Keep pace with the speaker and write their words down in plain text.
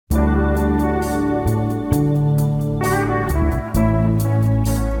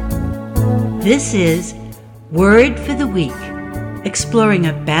This is Word for the Week, exploring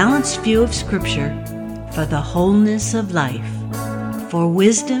a balanced view of Scripture for the wholeness of life, for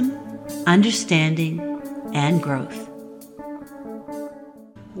wisdom, understanding, and growth.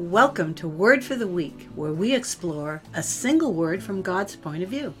 Welcome to Word for the Week, where we explore a single word from God's point of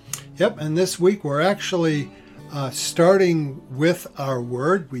view. Yep, and this week we're actually starting with our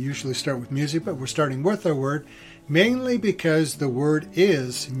word. We usually start with music, but we're starting with our word, mainly because the word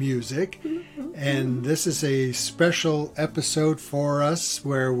is music. And this is a special episode for us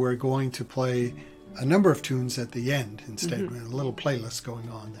where we're going to play a number of tunes at the end instead. A little playlist going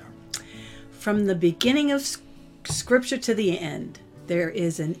on there. From the beginning of Scripture to the end, there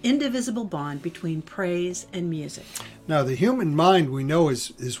is an indivisible bond between praise and music. Now, the human mind, we know,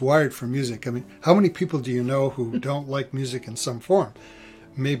 is wired for music. I mean, how many people do you know who don't like music in some form?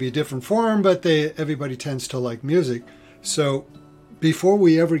 Maybe a different form, but everybody tends to like music. So before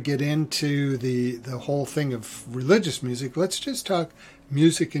we ever get into the whole thing of religious music, let's just talk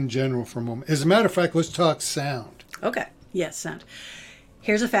music in general for a moment. As a matter of fact, let's talk sound. Okay. Yes, sound.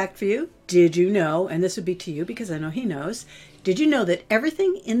 Here's a fact for you. Did you know, and this would be to you because I know he knows, did you know that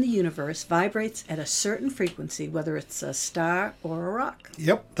everything in the universe vibrates at a certain frequency, whether it's a star or a rock?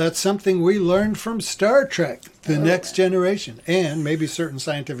 Yep, that's something we learned from Star Trek, The Next Generation, and maybe certain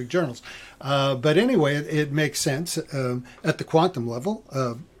scientific journals. But anyway, it makes sense. At the quantum level,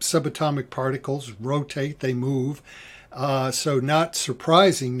 subatomic particles rotate, they move. So not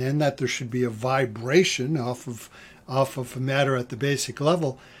surprising then that there should be a vibration off of matter at the basic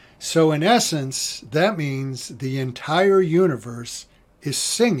level. So in essence, that means the entire universe is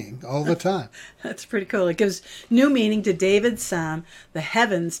singing all the time. That's pretty cool. It gives new meaning to David's psalm, "The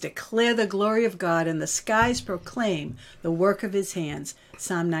heavens declare the glory of God, and the skies proclaim the work of his hands,"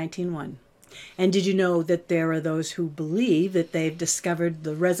 Psalm 19:1. And did you know that there are those who believe that they've discovered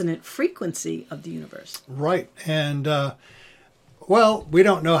the resonant frequency of the universe? Right. And, well, we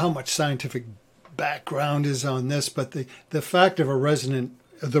don't know how much scientific background is on this, but the fact of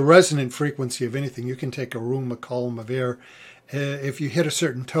the resonant frequency of anything, you can take a room, a column of air. If you hit a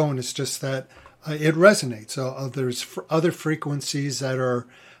certain tone, it's just that it resonates. There's other frequencies that are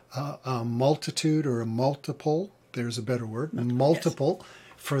a multitude or a multiple. There's a better word, multiple. Yes.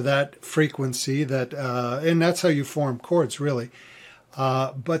 For that frequency, and that's how you form chords, really.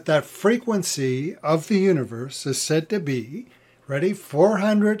 But that frequency of the universe is said to be, ready,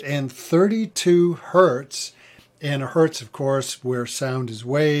 432 hertz. And a hertz, of course, where sound is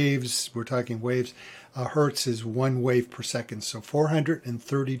waves, we're talking waves. A hertz is 1 wave per second, so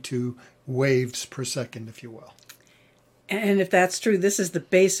 432 waves per second, if you will. And if that's true, this is the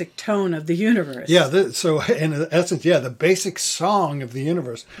basic tone of the universe. Yeah, so in essence, the basic song of the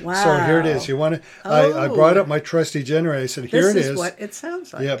universe. Wow. So here it is. You want to? I brought up my trusty generator. I said, here it is. This is what it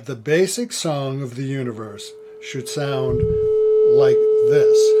sounds like. Yeah, the basic song of the universe should sound like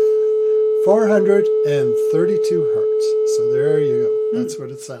this. 432 hertz. So there you go. That's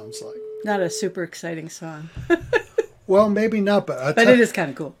what it sounds like. Not a super exciting song. Well, maybe not, but it is kind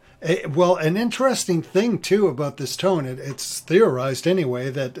of cool. Well, an interesting thing, too, about this tone, it's theorized anyway,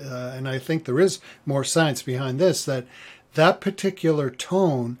 that, and I think there is more science behind this, that particular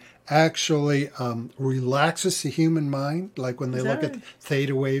tone actually relaxes the human mind. Like when they look at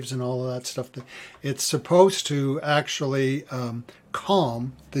theta waves and all of that stuff, it's supposed to actually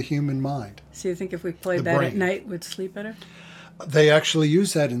calm the human mind. So you think if we played that at night, we'd sleep better? They actually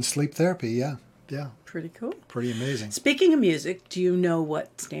use that in sleep therapy, yeah. Pretty cool. Pretty amazing. Speaking of music, do you know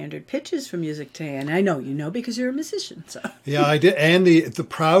what standard pitch is for music today? And I know you know because you're a musician. So yeah, I did, and the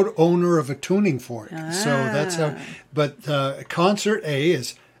proud owner of a tuning fork. So that's how. But concert A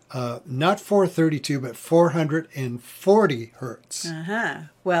is not 432, but 440 hertz.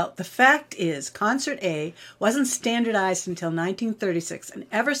 Well, the fact is, concert A wasn't standardized until 1936, and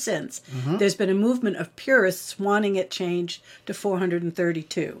ever since, there's been a movement of purists wanting it changed to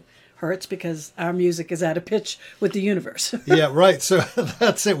 432. Hertz, because our music is out of pitch with the universe. Yeah, right. So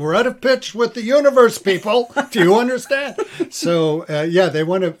that's it. We're out of pitch with the universe, people. Do you understand? So,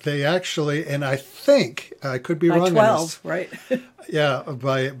 they actually, and I think, I could be wrong on this. By 12, right? Yeah,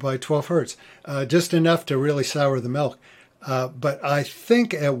 by 12 hertz. Just enough to really sour the milk. But I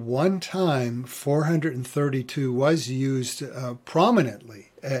think at one time, 432 was used prominently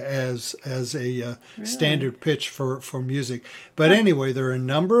as a standard pitch for music. But anyway, there are a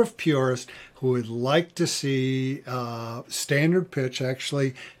number of purists who would like to see standard pitch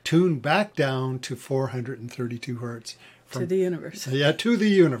actually tuned back down to 432 hertz. To the universe. Yeah, to the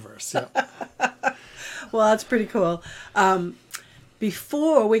universe. Yeah. Well, that's pretty cool.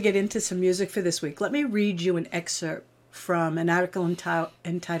 Before we get into some music for this week, let me read you an excerpt from an article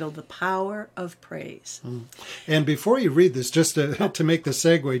entitled The Power of Praise. And before you read this, just to make the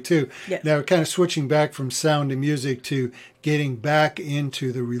segue too, Yeah. now kind of switching back from sound and music to getting back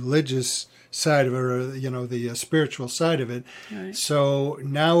into the religious side of it, or the spiritual side of it. Right. So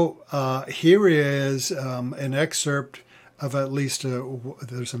now here is an excerpt of at least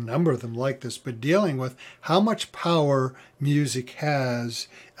there's a number of them like this, but dealing with how much power music has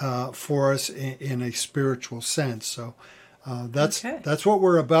for us in a spiritual sense. So that's what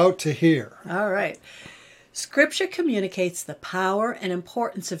we're about to hear. All right. Scripture communicates the power and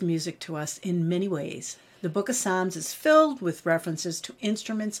importance of music to us in many ways. The book of Psalms is filled with references to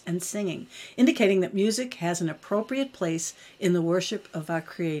instruments and singing, indicating that music has an appropriate place in the worship of our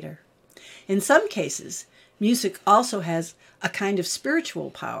Creator. In some cases, music also has a kind of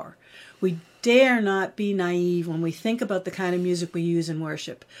spiritual power. We dare not be naive when we think about the kind of music we use in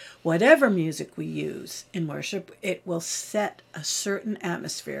worship. Whatever music we use in worship, it will set a certain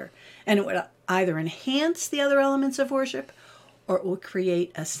atmosphere, and it will either enhance the other elements of worship or it will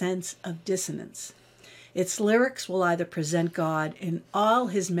create a sense of dissonance. Its lyrics will either present God in all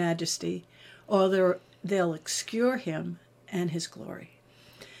his majesty or they'll obscure him and his glory.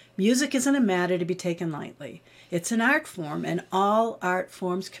 Music isn't a matter to be taken lightly. It's an art form, and all art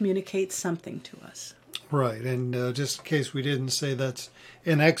forms communicate something to us. Right, and just in case we didn't say, that's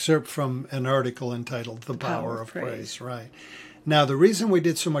an excerpt from an article entitled The Power of Praise. Right. Now, the reason we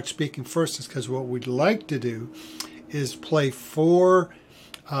did so much speaking first is because what we'd like to do is play 4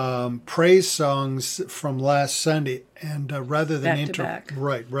 praise songs from last Sunday, and rather than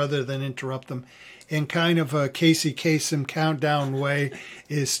interrupt them in kind of a Casey Kasem countdown way,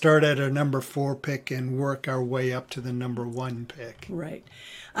 is start at a number 4 pick and work our way up to the number 1 pick. Right.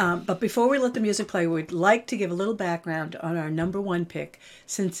 But before we let the music play, we'd like to give a little background on our number 1 pick,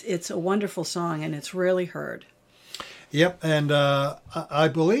 since it's a wonderful song and it's rarely heard. Yep, and I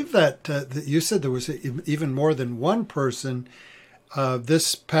believe that you said there was even more than one person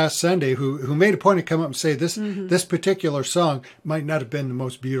this past Sunday who made a point to come up and say this particular song might not have been the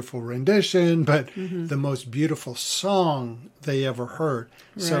most beautiful rendition, but the most beautiful song they ever heard.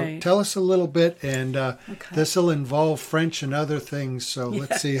 Right. So tell us a little bit, and this will involve French and other things, so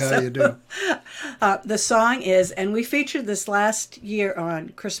let's see how you do. The song is, and we featured this last year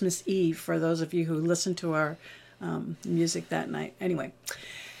on Christmas Eve for those of you who listened to our music that night. Anyway,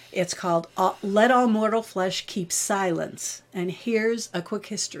 it's called Let All Mortal Flesh Keep Silence. And here's a quick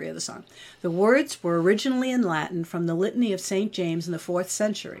history of the song. The words were originally in Latin from the Litany of St. James in the 4th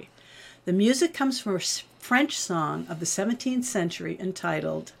century. The music comes from a French song of the 17th century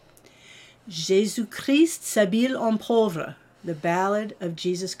entitled Jésus-Christ s'habille en pauvre, the Ballad of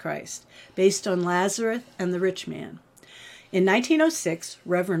Jesus Christ, based on Lazarus and the Rich Man. In 1906,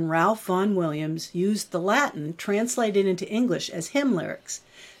 Reverend Ralph Vaughan Williams used the Latin translated into English as hymn lyrics.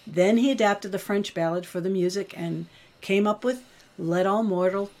 Then he adapted the French ballad for the music and came up with Let All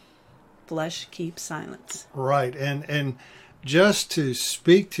Mortal Flesh Keep Silence. Right, and just to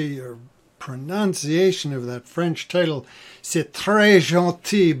speak to your pronunciation of that French title, c'est très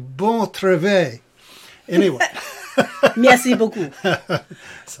gentil, bon travail. Anyway. Merci beaucoup.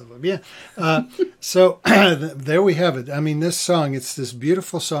 Ça va bien. So there we have it. I mean, this song, it's this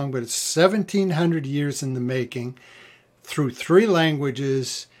beautiful song, but it's 1,700 years in the making, through 3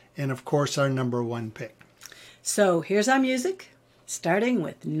 languages, and of course our number 1 pick. So here's our music, starting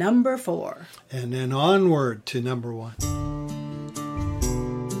with number 4. And then onward to number 1.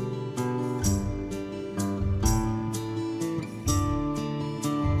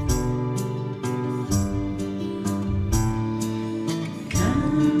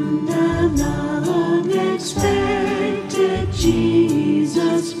 Unexpected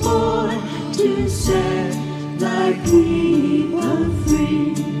Jesus born to set thy people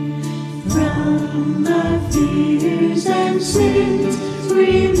free from our fears and sins.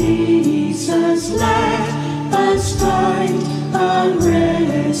 Release us, let us find our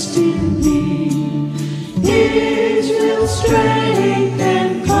rest in thee. Israel's strength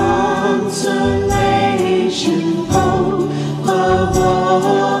and consolation, hope of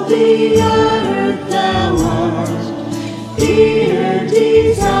all the earth thou art, dear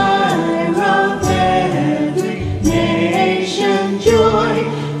desire of every nation, joy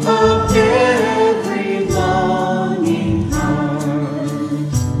of every longing heart.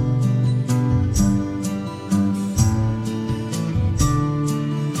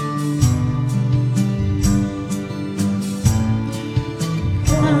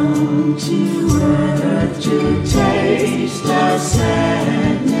 Come to earth to taste our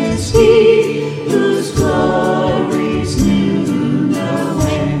sadness, he whose glories knew no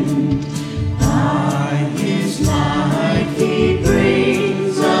end. By his life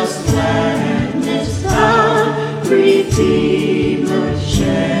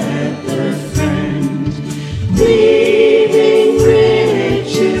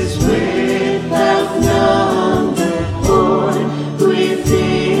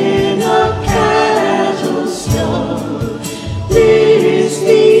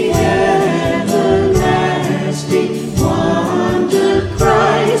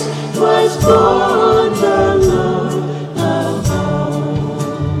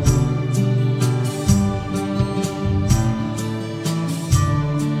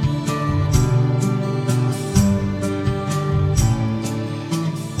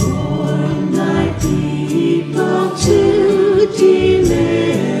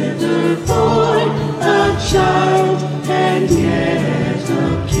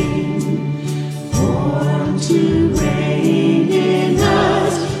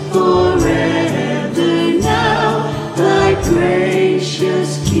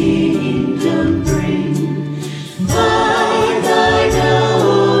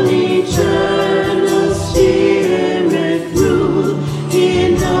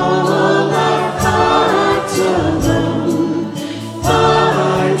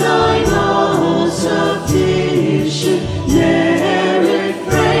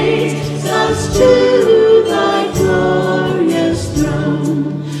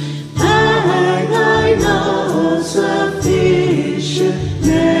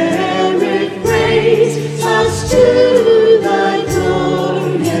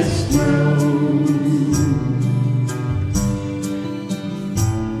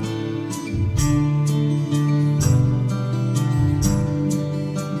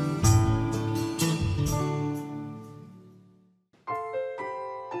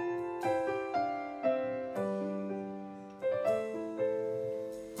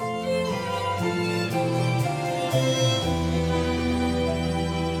Take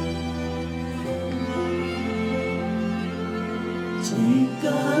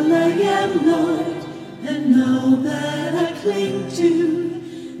all I am, Lord, and all that I cling to.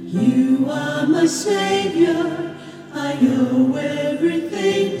 You are my Savior, I owe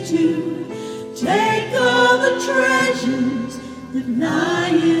everything to. Take all the treasures that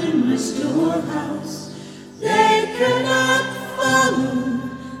lie in my storehouse. They cannot follow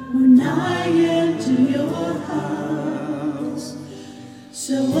when I enter your house.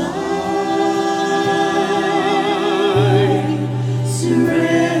 So I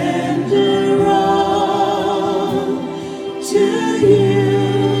surrender all to you.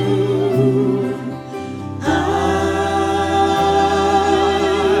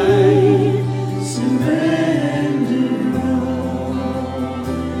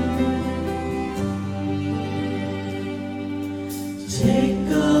 Take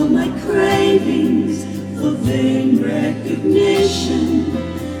all my cravings for vain recognition,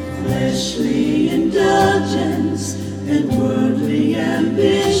 fleshly indulgence, and worldly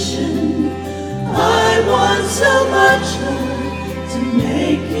ambition. I want so much, Lord, to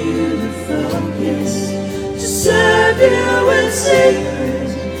make you the focus, to serve you in secret,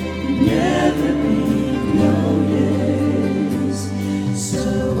 and never be noticed. So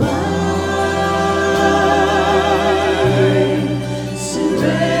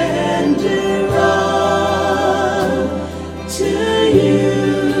surrender all to you.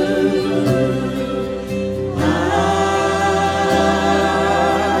 I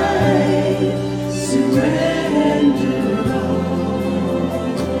surrender all.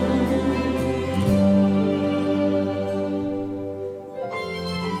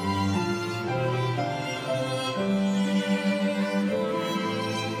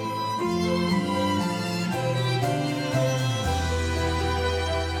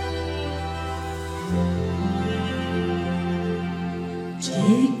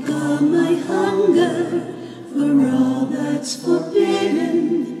 Take all my hunger for all that's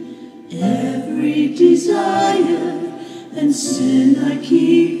forbidden, every desire and sin I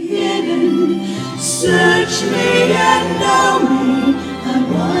keep hidden. Search me and know me, I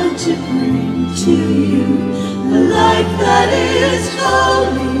want to bring to you a life that is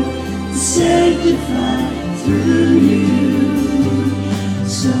holy, sanctified through you.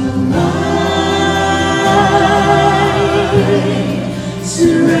 So I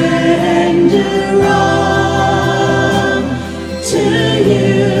surrender all to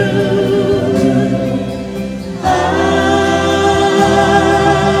you. I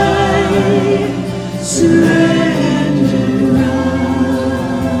surrender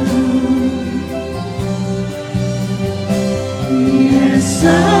all. Yes, I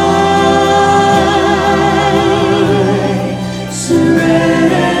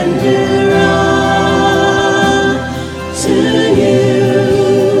surrender all to you.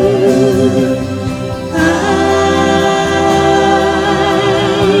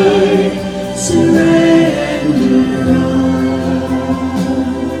 Surrender all.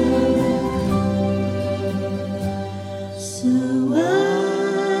 So I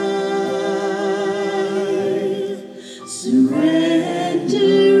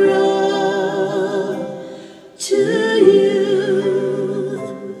surrender all to you.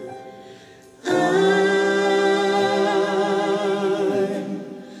 I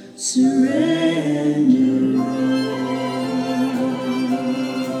surrender all.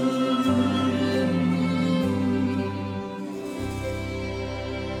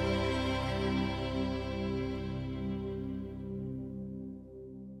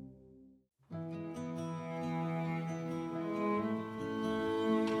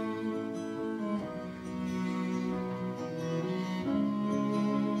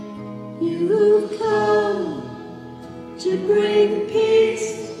 You've come to bring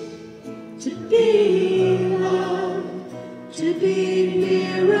peace, to be love, to be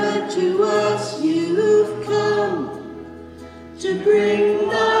nearer to us. You've come to bring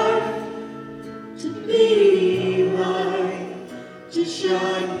life, to be light, to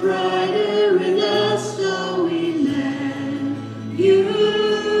shine brighter in us. So we let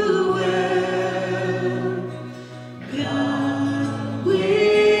you well, God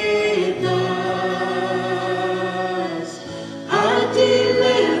with us, our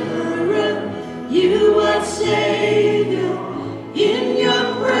deliverer, you are Savior. In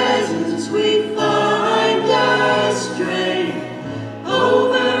your presence we find our strength.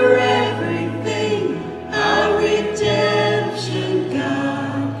 Over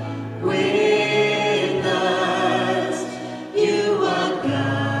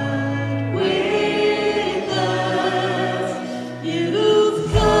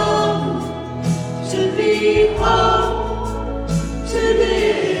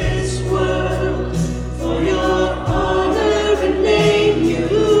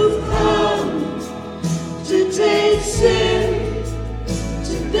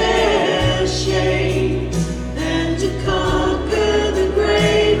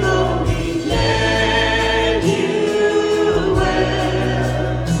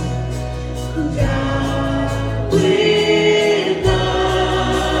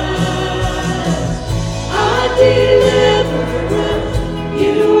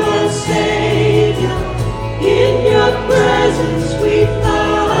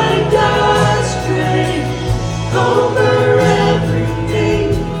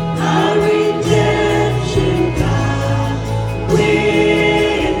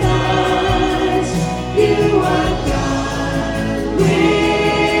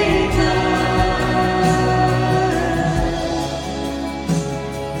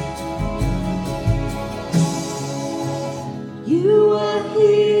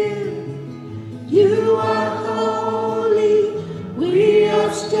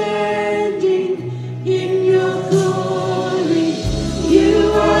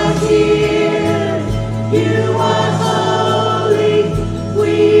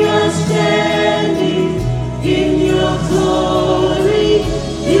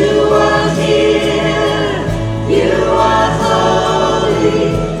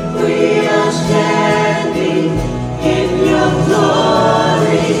we are standing in your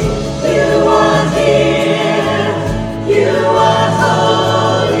glory. You are here, you are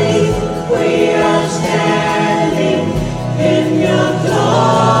holy. We are standing in your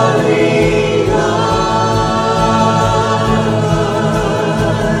glory, Lord.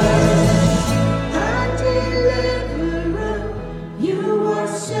 Our deliverer, you are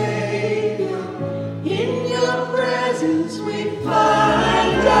Savior. In your presence we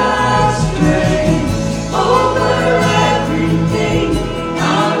find our strength over everything.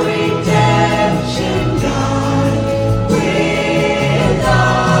 Our redemption, God, with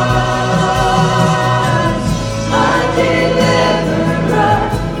us. Our deliverer,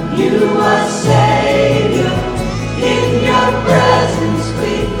 you are Savior. In your presence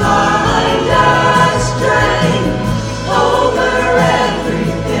we find our strength over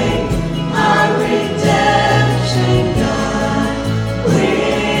everything. Our redemption, God,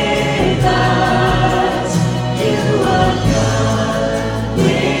 with us. You are God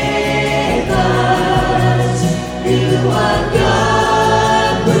with us. You are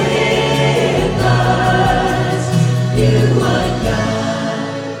God with us. You are God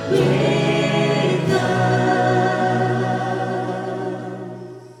with us.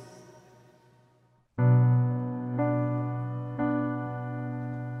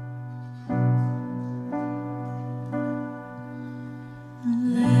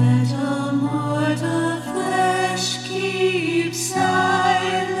 Let all mortal flesh keep silence,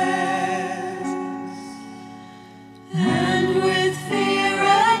 and with fear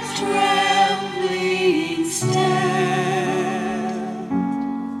and trembling stand.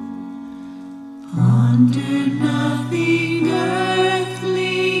 Ponder nothing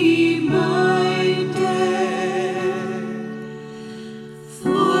earthly minded,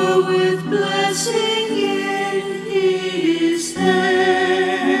 for with blessing in his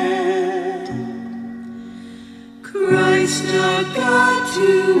hand, Christ our God to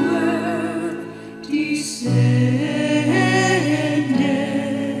earth descended,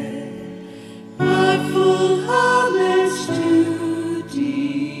 our full homage to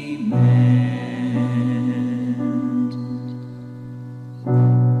demand.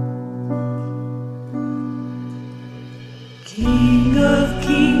 King of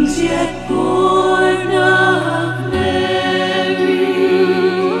kings, yet born of Mary,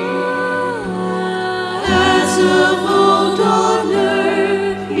 as of old on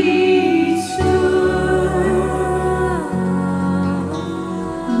earth he stood,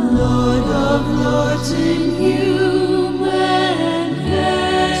 Lord of lords in human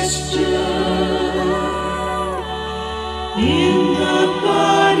vesture, in the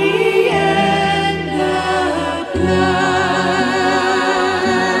body and the blood.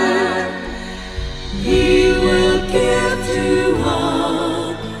 He will give to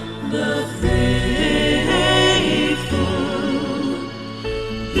all the faithful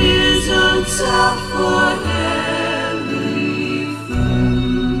his own self for every food.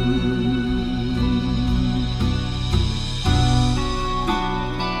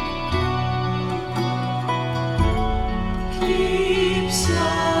 Keep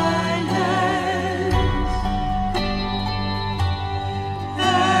silence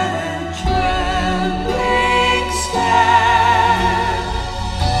and trembling stand.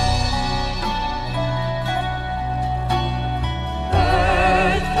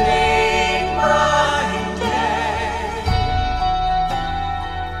 Earthly minded,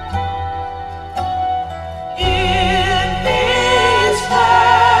 in his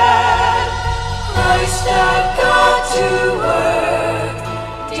hand, Christ our God to earth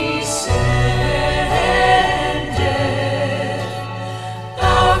descended,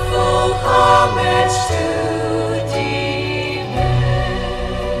 our full homage to demand.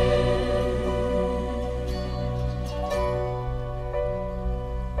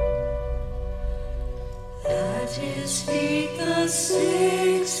 At his feet the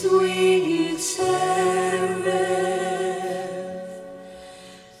six-winged seraph,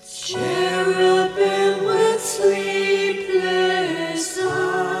 cherubim with sleepless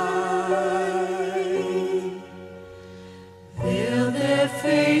eye, veil their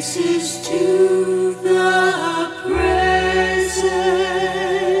faces to the presence,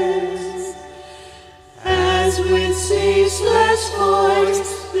 as with ceaseless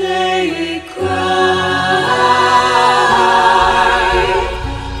voice they cry.